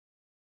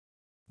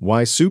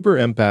Why super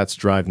empaths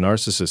drive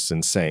narcissists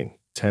insane.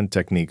 10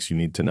 techniques you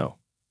need to know.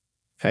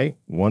 Hey,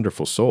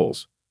 wonderful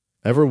souls.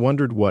 Ever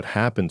wondered what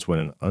happens when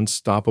an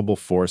unstoppable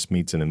force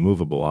meets an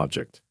immovable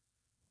object?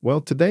 Well,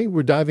 today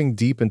we're diving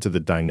deep into the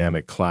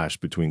dynamic clash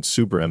between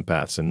super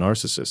empaths and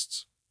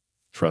narcissists.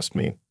 Trust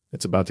me,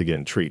 it's about to get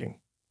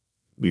intriguing.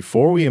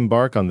 Before we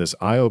embark on this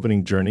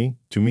eye-opening journey,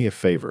 do me a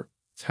favor.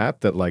 Tap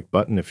that like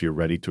button if you're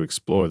ready to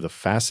explore the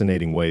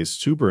fascinating ways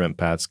super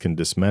empaths can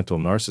dismantle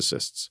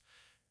narcissists.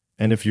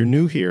 And if you're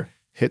new here,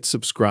 hit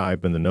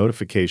subscribe and the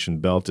notification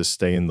bell to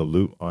stay in the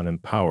loop on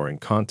empowering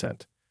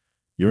content.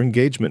 Your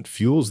engagement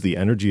fuels the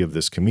energy of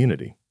this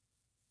community.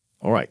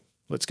 All right,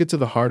 let's get to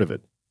the heart of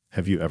it.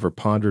 Have you ever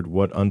pondered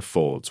what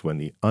unfolds when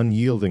the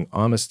unyielding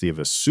honesty of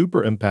a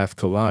super empath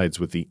collides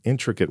with the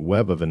intricate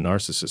web of a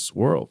narcissist's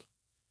world?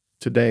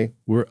 Today,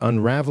 we're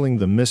unraveling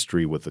the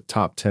mystery with the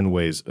top 10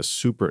 ways a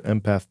super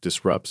empath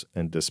disrupts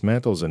and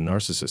dismantles a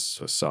narcissist's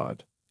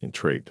facade.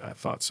 Intrigued? I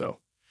thought so.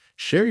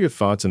 Share your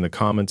thoughts in the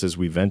comments as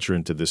we venture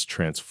into this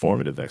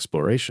transformative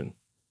exploration.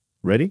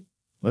 Ready?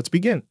 Let's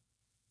begin.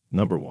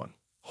 Number 1.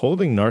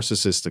 Holding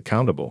narcissists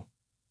accountable.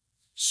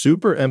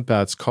 Super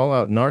empaths call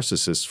out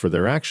narcissists for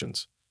their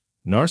actions.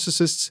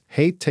 Narcissists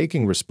hate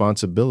taking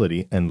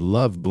responsibility and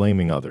love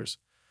blaming others.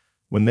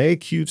 When they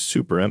accuse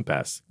super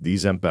empaths,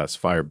 these empaths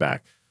fire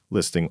back,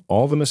 listing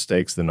all the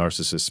mistakes the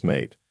narcissists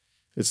made.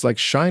 It's like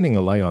shining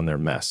a light on their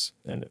mess,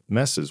 and it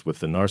messes with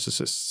the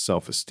narcissist's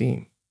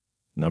self-esteem.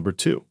 Number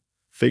 2.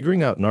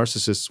 Figuring out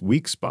narcissists'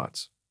 weak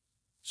spots.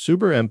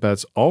 Super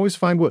empaths always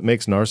find what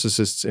makes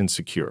narcissists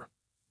insecure.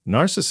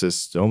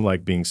 Narcissists don't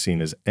like being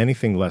seen as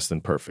anything less than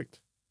perfect.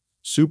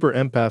 Super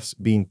empaths,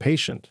 being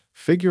patient,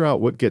 figure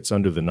out what gets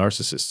under the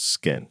narcissist's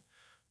skin.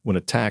 When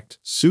attacked,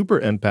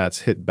 super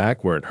empaths hit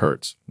back where it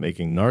hurts,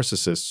 making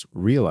narcissists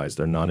realize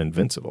they're not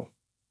invincible.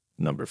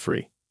 Number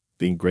 3.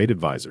 Being great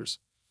advisors.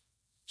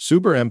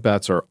 Super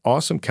empaths are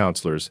awesome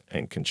counselors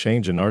and can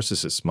change a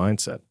narcissist's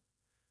mindset.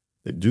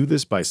 They do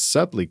this by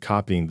subtly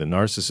copying the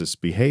narcissist's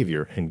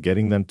behavior and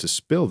getting them to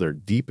spill their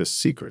deepest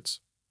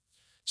secrets.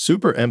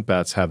 Super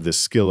empaths have this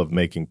skill of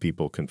making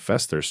people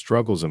confess their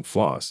struggles and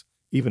flaws,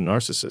 even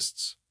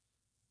narcissists.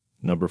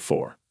 Number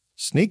 4.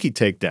 Sneaky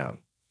takedown.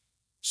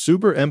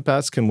 Super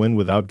empaths can win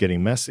without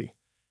getting messy.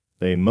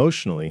 They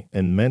emotionally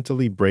and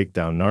mentally break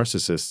down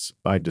narcissists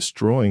by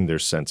destroying their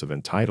sense of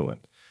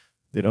entitlement.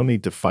 They don't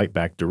need to fight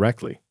back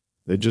directly.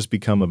 They just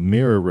become a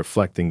mirror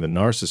reflecting the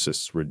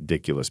narcissist's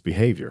ridiculous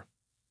behavior.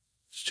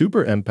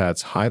 Super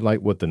empaths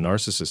highlight what the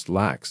narcissist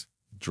lacks,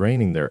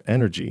 draining their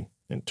energy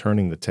and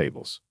turning the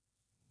tables.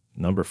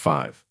 Number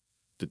 5.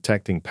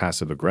 Detecting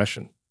passive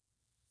aggression.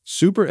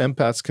 Super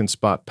empaths can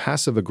spot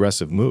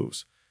passive-aggressive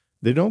moves.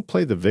 They don't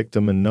play the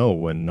victim and know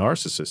when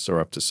narcissists are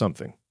up to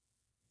something.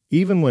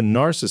 Even when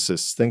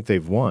narcissists think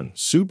they've won,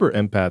 super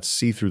empaths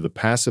see through the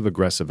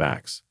passive-aggressive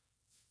acts.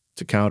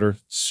 To counter,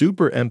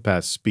 super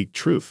empaths speak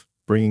truth,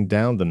 bringing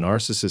down the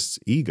narcissist's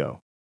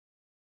ego.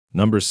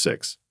 Number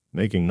 6.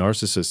 Making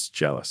narcissists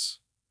jealous.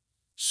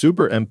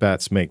 Super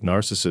empaths make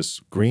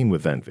narcissists green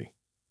with envy.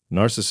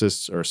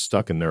 Narcissists are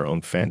stuck in their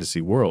own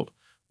fantasy world,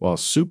 while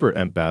super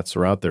empaths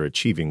are out there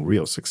achieving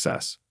real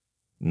success.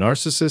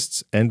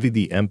 Narcissists envy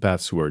the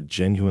empaths who are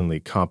genuinely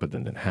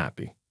competent and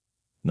happy.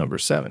 Number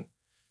 7.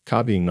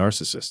 Copying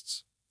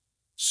narcissists.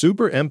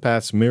 Super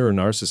empaths mirror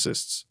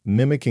narcissists,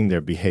 mimicking their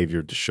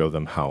behavior to show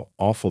them how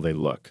awful they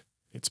look.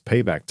 It's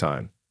payback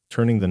time,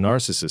 turning the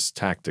narcissist's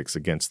tactics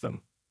against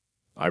them.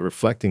 By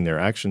reflecting their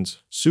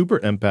actions, super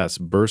empaths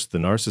burst the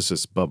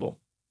narcissist's bubble.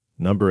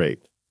 Number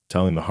 8.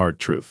 Telling the hard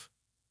truth.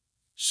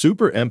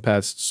 Super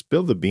empaths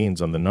spill the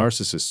beans on the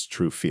narcissist's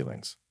true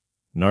feelings.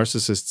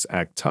 Narcissists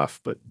act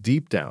tough, but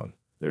deep down,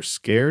 they're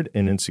scared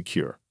and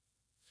insecure.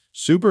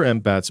 Super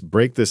empaths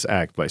break this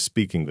act by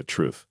speaking the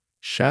truth,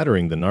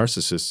 shattering the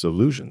narcissist's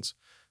illusions.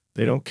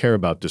 They don't care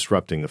about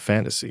disrupting the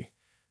fantasy.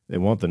 They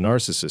want the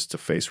narcissist to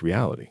face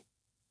reality.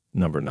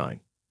 Number 9.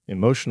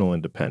 Emotional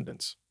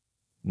independence.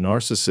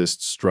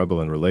 Narcissists struggle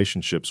in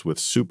relationships with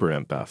super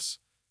empaths.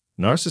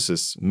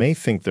 Narcissists may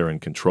think they're in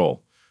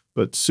control,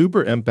 but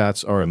super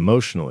empaths are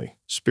emotionally,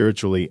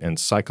 spiritually, and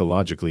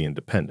psychologically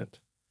independent.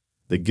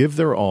 They give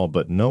their all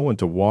but know when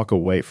to walk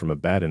away from a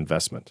bad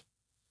investment.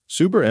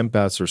 Super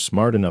empaths are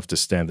smart enough to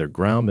stand their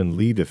ground and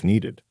lead if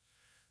needed.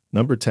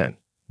 Number 10.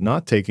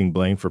 Not taking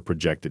blame for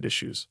projected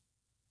issues.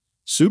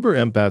 Super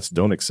empaths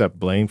don't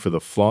accept blame for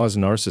the flaws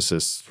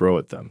narcissists throw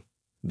at them.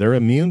 They're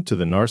immune to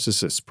the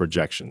narcissist's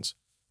projections.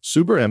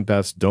 Super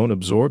empaths don't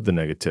absorb the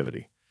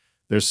negativity.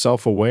 They're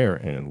self-aware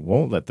and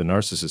won't let the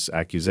narcissist's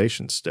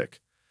accusations stick.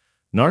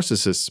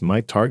 Narcissists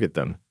might target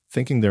them,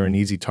 thinking they're an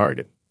easy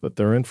target, but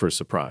they're in for a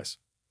surprise.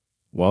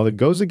 While it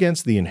goes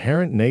against the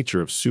inherent nature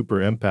of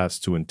super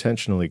empaths to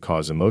intentionally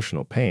cause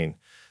emotional pain,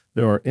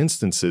 there are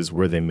instances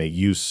where they may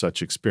use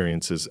such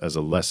experiences as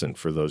a lesson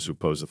for those who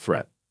pose a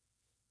threat.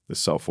 The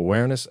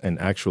self-awareness and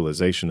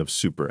actualization of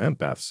super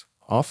empaths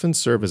often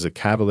serve as a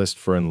catalyst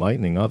for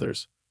enlightening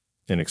others.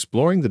 In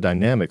exploring the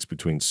dynamics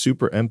between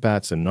super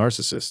empaths and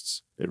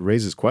narcissists, it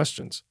raises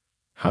questions.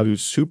 How do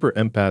super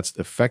empaths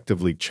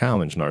effectively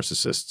challenge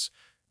narcissists,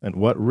 And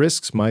what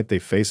risks might they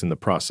face in the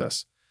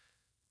process?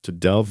 To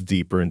delve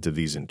deeper into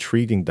these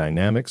intriguing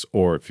dynamics,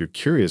 or if you're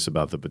curious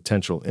about the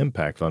potential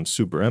impact on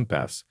super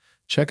empaths,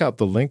 check out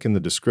the link in the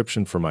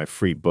description for my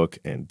free book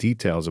and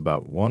details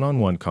about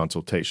one-on-one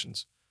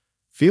consultations.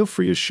 Feel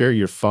free to share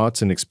your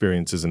thoughts and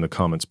experiences in the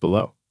comments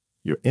below.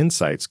 Your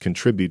insights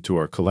contribute to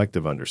our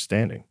collective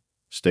understanding.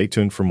 Stay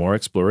tuned for more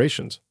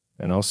explorations,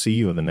 and I'll see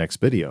you in the next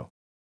video.